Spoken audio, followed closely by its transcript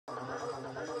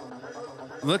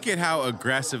Look at how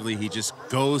aggressively he just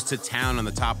goes to town on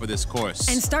the top of this course.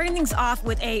 And starting things off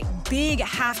with a big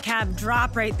half cab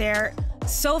drop right there.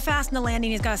 So fast in the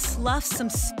landing, he's got to slough some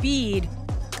speed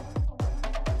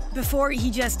before he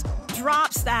just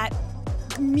drops that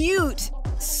mute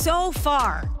so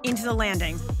far into the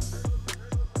landing.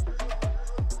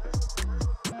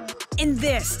 And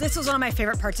this was one of my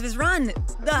favorite parts of his run.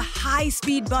 The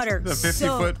high-speed butter. The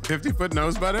 50-foot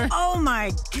nose butter? Oh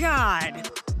my God.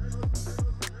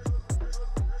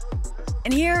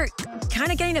 And here,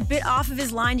 kind of getting a bit off of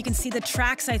his line, you can see the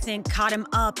tracks, I think, caught him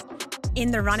up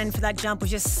in the run-in for that jump,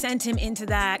 which just sent him into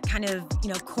that kind of,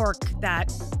 cork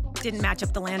that didn't match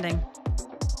up the landing.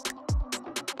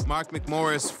 Mark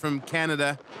McMorris from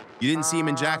Canada. You didn't see him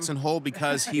in Jackson Hole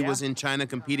because he was in China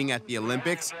competing at the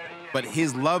Olympics, but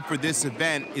his love for this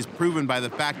event is proven by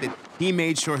the fact that he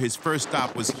made sure his first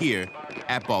stop was here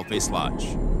at Baldface Lodge.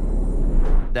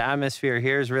 The atmosphere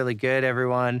here is really good.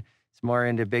 Everyone is more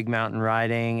into big mountain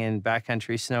riding and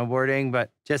backcountry snowboarding,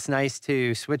 but just nice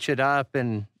to switch it up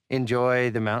and enjoy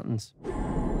the mountains.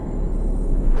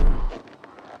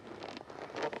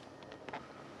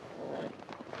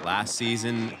 Last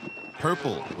season,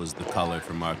 purple was the color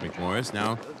for Mark McMorris.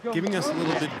 Now, giving us a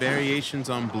little bit variations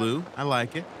on blue. I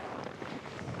like it.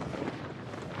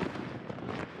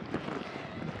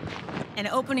 And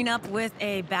opening up with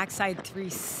a backside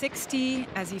 360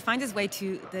 as he finds his way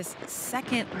to this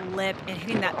second lip and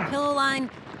hitting that pillow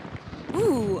line.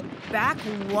 Ooh, back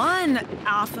one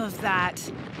off of that.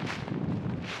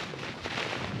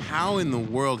 How in the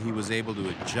world he was able to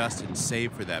adjust and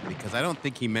save for that, because I don't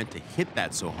think he meant to hit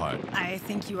that so hard. I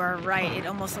think you are right. It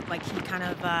almost looked like he kind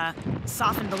of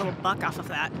softened a little buck off of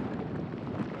that.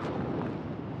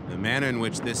 The manner in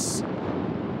which this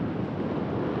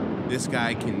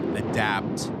guy can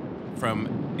adapt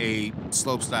from a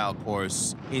slopestyle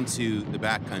course into the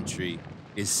backcountry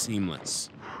is seamless.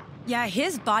 Yeah,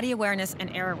 his body awareness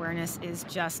and air awareness is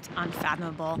just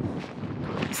unfathomable.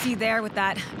 You see there with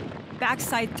that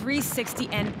backside 360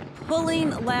 and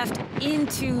pulling left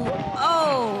into,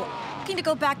 looking to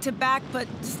go back to back, but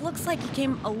just looks like he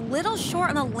came a little short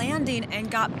on the landing and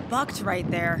got bucked right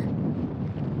there.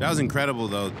 That was incredible,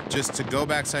 though. Just to go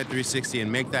backside 360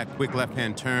 and make that quick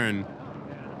left-hand turn,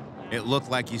 it looked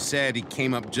like you said he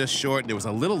came up just short. There was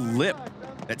a little lip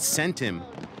that sent him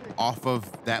off of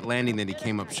that landing that he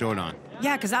came up short on.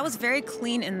 Yeah, because that was very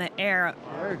clean in the air.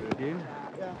 Very good, dude.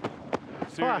 Yeah.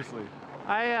 Seriously.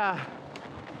 I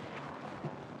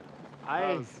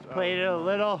played it a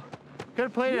little. Could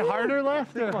have played it harder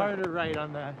left or harder right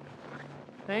on that.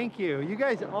 Thank you. You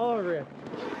guys all ripped.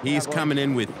 He's coming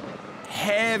in with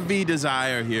heavy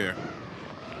desire here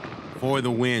for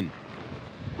the win.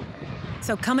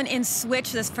 So coming in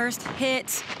switch, this first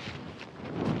hit.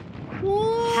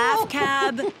 Half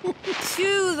cab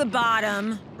to the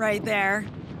bottom right there.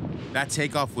 That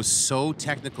takeoff was so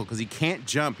technical because he can't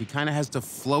jump. He kind of has to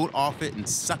float off it and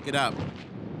suck it up.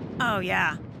 Oh,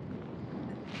 yeah.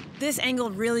 This angle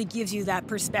really gives you that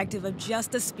perspective of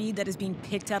just the speed that is being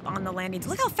picked up on the landings.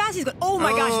 Look how fast he's going. Oh,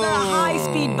 my gosh, that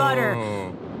high-speed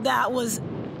butter. That was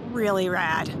really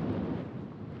rad.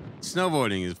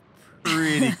 Snowboarding is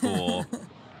pretty cool,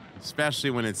 especially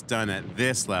when it's done at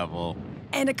this level.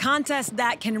 And a contest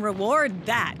that can reward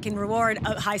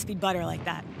a high-speed butter like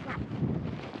that.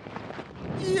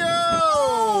 Yo!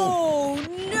 Oh,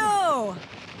 no!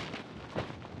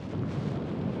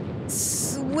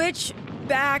 Switch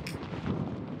back,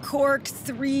 cork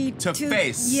 3 to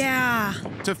face. Yeah.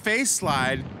 To face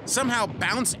slide, somehow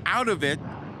bounce out of it.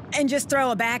 And just throw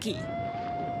a backy.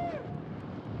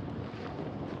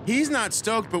 He's not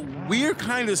stoked, but we're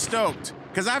kind of stoked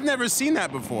because I've never seen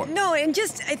that before. No, and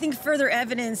just, I think, further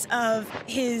evidence of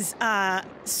his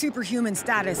superhuman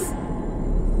status.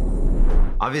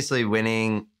 Obviously,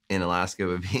 winning in Alaska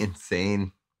would be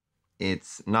insane.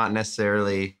 It's not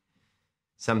necessarily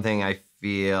something I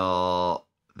feel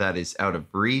that is out of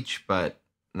reach, but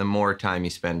the more time you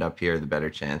spend up here, the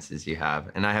better chances you have.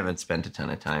 And I haven't spent a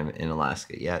ton of time in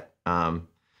Alaska yet,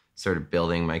 sort of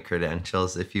building my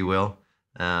credentials, if you will.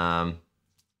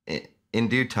 In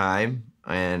due time,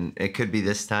 and it could be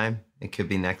this time, it could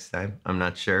be next time, I'm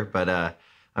not sure, but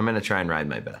I'm gonna try and ride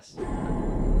my best.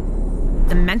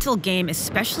 The mental game,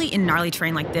 especially in gnarly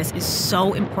terrain like this, is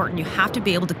so important. You have to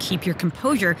be able to keep your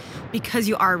composure because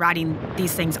you are riding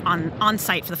these things on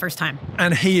site for the first time.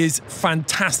 And he is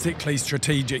fantastically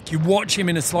strategic. You watch him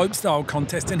in a slopestyle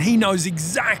contest and he knows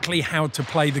exactly how to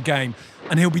play the game.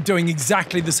 And he'll be doing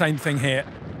exactly the same thing here.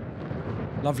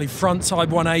 Lovely frontside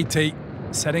 180,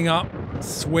 setting up,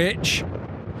 switch.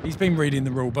 He's been reading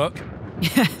the rule book.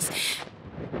 Yes.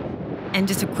 and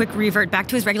just a quick revert back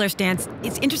to his regular stance.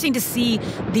 It's interesting to see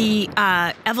the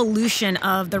evolution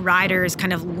of the riders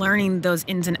kind of learning those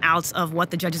ins and outs of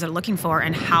what the judges are looking for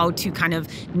and how to kind of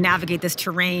navigate this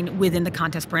terrain within the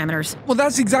contest parameters. Well,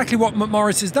 that's exactly what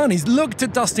McMorris has done. He's looked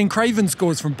at Dustin Craven's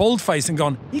scores from Baldface and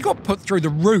gone, he got put through the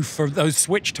roof for those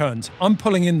switch turns. I'm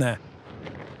pulling in there.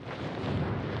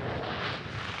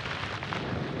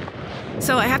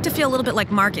 So I have to feel a little bit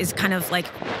like Mark is kind of like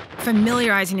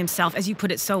familiarizing himself, as you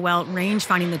put it so well, range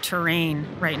finding the terrain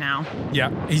right now.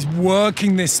 Yeah, he's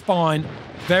working this spine.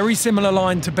 Very similar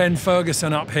line to Ben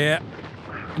Ferguson up here.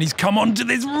 And he's come onto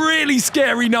this really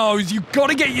scary nose. You've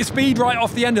got to get your speed right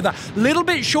off the end of that. Little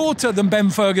bit shorter than Ben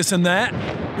Ferguson there,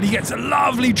 but he gets a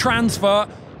lovely transfer.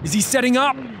 Is he setting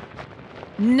up?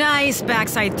 Nice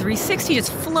backside 360,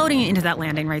 just floating into that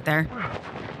landing right there.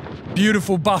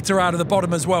 Beautiful butter out of the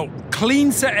bottom as well.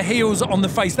 Clean set of heels on the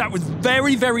face. That was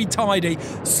very, very tidy.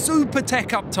 Super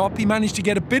tech up top. He managed to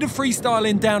get a bit of freestyle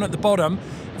in down at the bottom.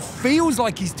 Feels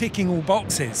like he's ticking all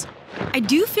boxes. I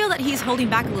do feel that he's holding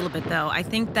back a little bit, though. I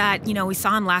think that, you know, we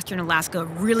saw him last year in Alaska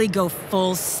really go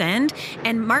full send,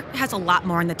 and Mark has a lot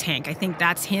more in the tank. I think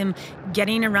that's him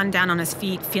getting a run down on his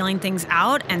feet, feeling things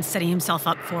out, and setting himself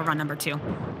up for run number 2.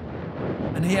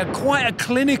 And he had quite a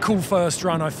clinical first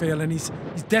run, I feel, and he's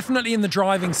definitely in the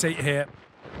driving seat here.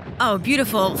 Oh,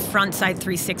 beautiful front side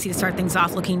 360 to start things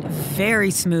off, looking very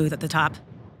smooth at the top.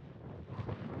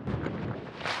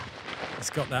 He's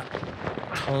got that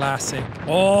classic.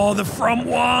 Oh, the front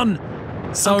one!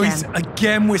 So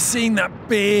again, we're seeing that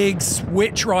big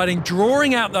switch riding,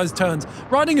 drawing out those turns.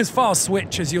 Riding as fast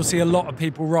switch as you'll see a lot of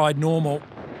people ride normal.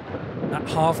 That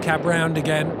half cab round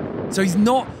again. So he's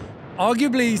not...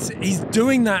 Arguably, he's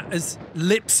doing that as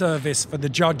lip service for the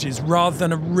judges rather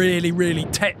than a really, really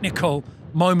technical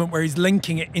moment where he's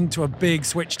linking it into a big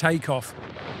switch takeoff.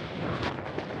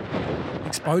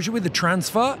 Exposure with the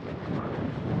transfer.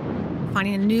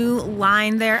 Finding a new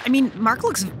line there. I mean, Mark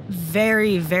looks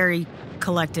very, very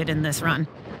collected in this run.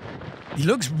 He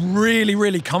looks really,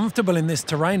 really comfortable in this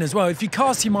terrain as well. If you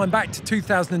cast your mind back to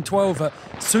 2012 at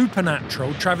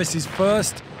Supernatural, Travis's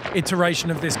first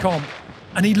iteration of this comp,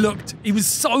 and he was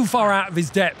so far out of his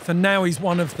depth, and now he's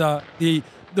one of the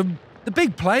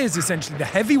big players, essentially, the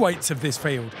heavyweights of this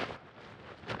field.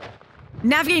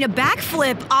 Navigating a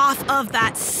backflip off of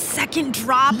that second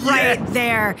drop right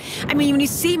there. I mean, when you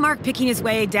see Mark picking his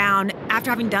way down, after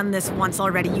having done this once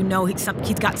already, you know he's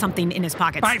got something in his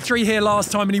pockets. Back 3 here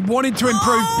last time, and he wanted to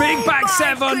improve. Big back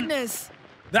 7. Goodness.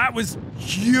 That was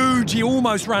huge. He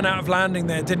almost ran out of landing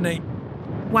there, didn't he?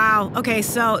 Wow. Okay,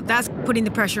 so that's putting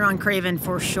the pressure on Craven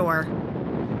for sure.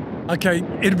 Okay,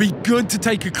 it'd be good to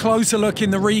take a closer look in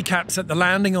the recaps at the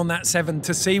landing on that 7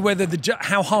 to see whether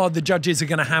how hard the judges are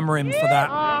going to hammer him for that.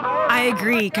 I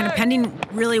agree. Kind of pending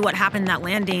really what happened in that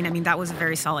landing. I mean, that was a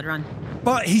very solid run.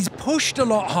 But he's pushed a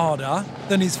lot harder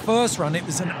than his first run. It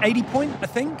was an 80 point, I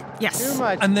think. Yes. Too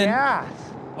much and then, gas.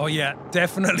 Oh yeah,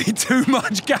 definitely too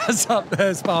much gas up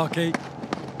there, Sparky.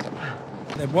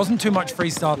 There wasn't too much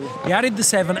freestyle. He added the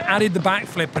 7, added the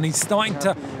backflip, and he's starting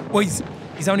to... Well,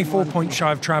 he's only 4 points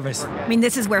shy of Travis. I mean,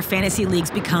 this is where fantasy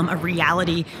leagues become a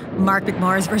reality. Mark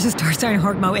McMorris versus Torstein and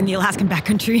Horgmo in the Alaskan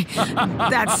backcountry.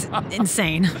 That's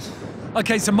insane.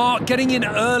 Okay, so Mark getting in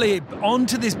early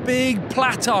onto this big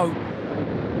plateau.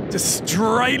 Just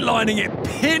straight lining it,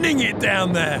 pinning it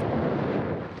down there.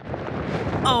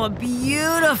 Oh, a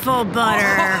beautiful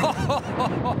butter.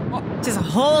 Just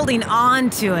holding on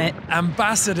to it.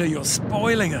 Ambassador, you're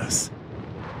spoiling us.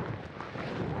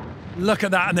 Look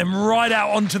at that, and then right out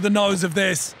onto the nose of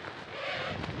this.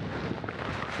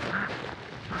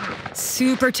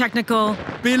 Super technical.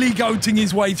 Billy goating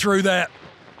his way through there.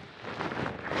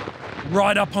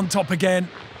 Right up on top again.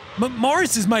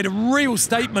 McMorris has made a real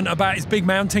statement about his big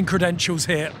mountain credentials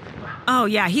here. Oh,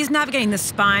 yeah, he's navigating the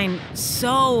spine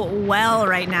so well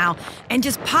right now and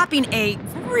just popping a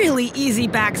really easy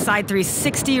backside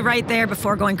 360 right there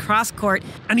before going cross-court.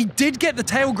 And he did get the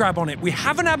tail grab on it. We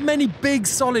haven't had many big,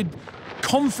 solid,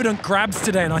 confident grabs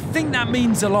today, and I think that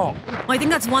means a lot. Well, I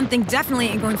think that's one thing definitely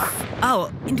in going,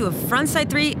 into a frontside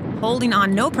 3, holding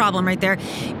on, no problem right there,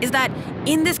 is that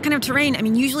in this kind of terrain, I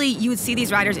mean, usually you would see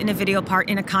these riders in a video part,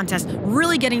 in a contest,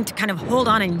 really getting to kind of hold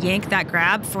on and yank that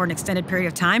grab for an extended period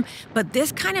of time, but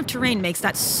this kind of terrain makes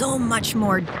that so much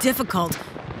more difficult.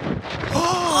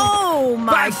 Oh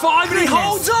my Back 5, goodness. and he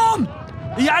holds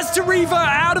on! He has to revert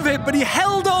out of it, but he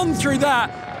held on through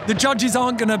that. The judges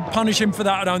aren't going to punish him for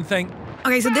that, I don't think.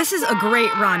 Okay, so this is a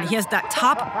great run. He has that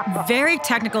top, very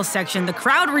technical section. The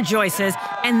crowd rejoices,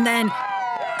 and then,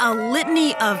 a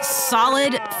litany of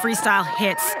solid freestyle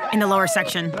hits in the lower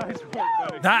section.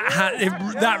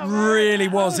 That really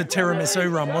was a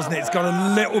tiramisu run, wasn't it? It's got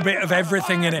a little bit of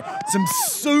everything in it. Some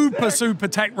super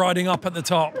tech riding up at the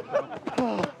top.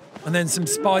 And then some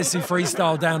spicy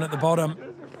freestyle down at the bottom.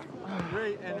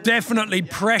 Definitely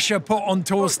pressure put on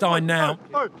Torstein now.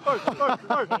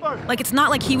 Like, it's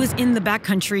not like he was in the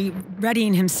backcountry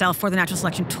readying himself for the Natural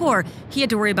Selection Tour. He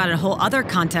had to worry about a whole other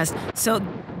contest. So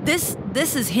this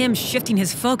is him shifting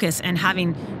his focus and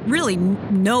having really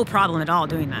no problem at all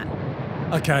doing that.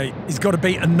 Okay, he's got to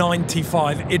beat a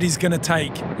 95. It is going to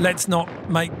take, let's not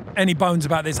make any bones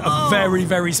about this, a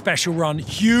very special run.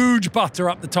 Huge butter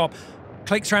up the top.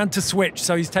 Clicks round to switch,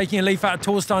 so he's taking a leaf out of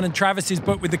Torstein and Travis's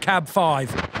book with the cab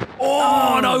 5.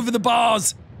 Oh, and over the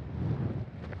bars.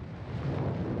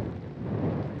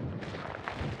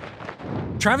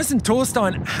 Travis and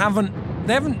Torstein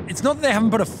it's not that they haven't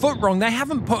put a foot wrong, they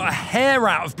haven't put a hair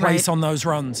out of place on those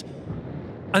runs.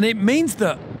 And it means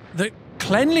that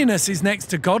cleanliness is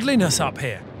next to godliness up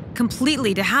here.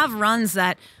 Completely. To have runs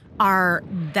that are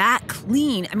that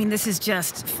clean, I mean, this is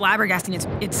just flabbergasting.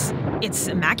 It's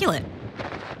immaculate.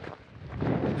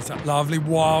 It's that lovely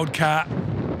wildcat.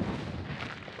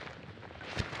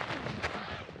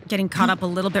 Getting caught up a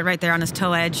little bit right there on his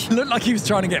toe edge. Looked like he was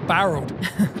trying to get barreled.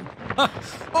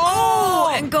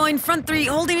 And going front 3,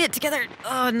 holding it together.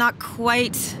 Oh, not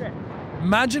quite.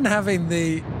 Imagine having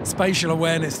the spatial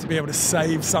awareness to be able to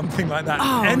save something like that.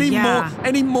 Oh,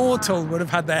 Any mortal would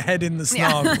have had their head in the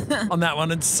snow on that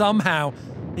one, and somehow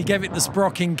he gave it the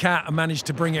sprocking cat and managed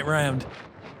to bring it round.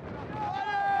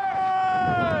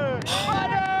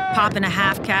 Popping a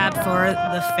half cab for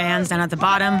the fans down at the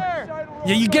bottom.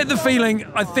 Yeah, you get the feeling,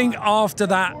 I think after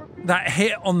that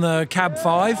hit on the cab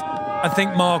 5, I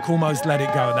think Mark almost let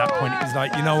it go at that point. He's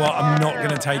like, you know what, I'm not going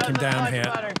to take him down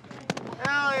here.